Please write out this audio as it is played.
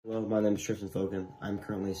Hello, my name is Tristan Fogan. I'm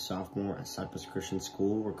currently a sophomore at Cypress Christian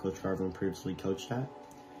School, where Coach Garvin previously coached at.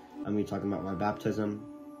 I'm going to be talking about my baptism,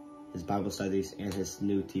 his Bible studies, and his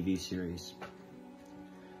new TV series.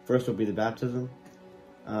 First will be the baptism.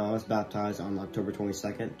 I was baptized on October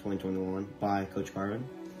 22nd, 2021 by Coach Garvin.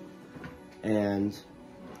 And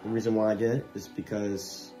the reason why I did it is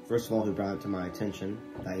because, first of all, he brought it to my attention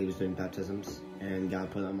that he was doing baptisms, and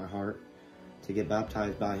God put it on my heart to get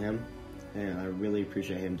baptized by him. And I really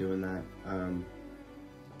appreciate him doing that.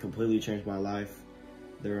 Completely changed my life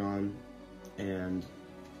thereon. And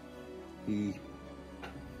when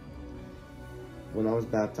I was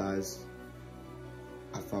baptized,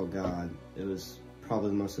 I felt God. It was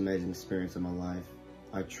probably the most amazing experience of my life.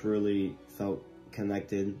 I truly felt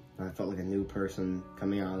connected. I felt like a new person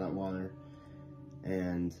coming out of that water.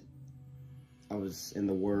 And I was in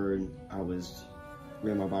the Word. I was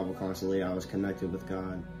reading my Bible constantly. I was connected with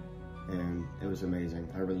God. And it was amazing.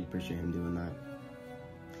 I really appreciate him doing that.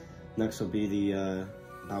 Next will be the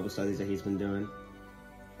Bible studies that he's been doing.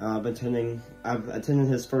 I've attended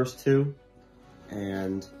his first two,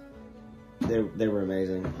 and they were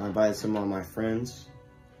amazing. I invited some of my friends,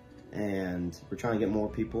 and we're trying to get more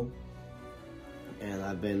people. And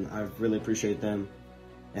I really appreciate them.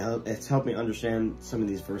 And it's helped me understand some of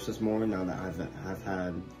these verses more now that I've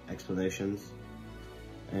had explanations.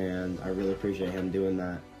 And I really appreciate him doing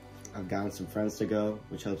that. I've gotten some friends to go,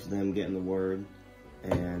 which helps them get in the Word,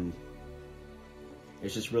 and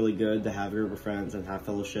it's just really good to have a group of friends and have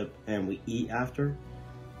fellowship, and we eat after,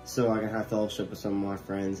 so I can have fellowship with some of my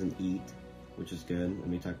friends and eat, which is good. And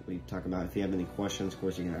we talk about, if you have any questions, of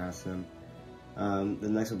course you can ask them. The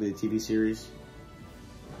next will be the TV series.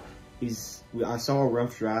 I saw a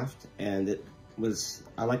rough draft, and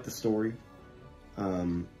I like the story.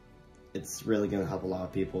 It's really going to help a lot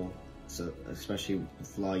of people. So especially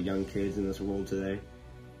with a lot of young kids in this world today,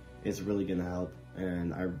 it's really going to help,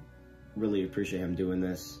 and I really appreciate him doing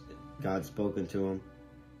this. God's spoken to him,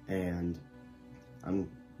 and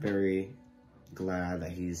I'm very glad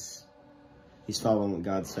that he's following what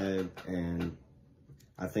God said, and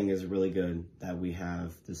I think it's really good that we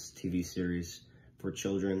have this TV series for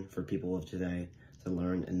children, for people of today, to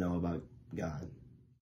learn and know about God.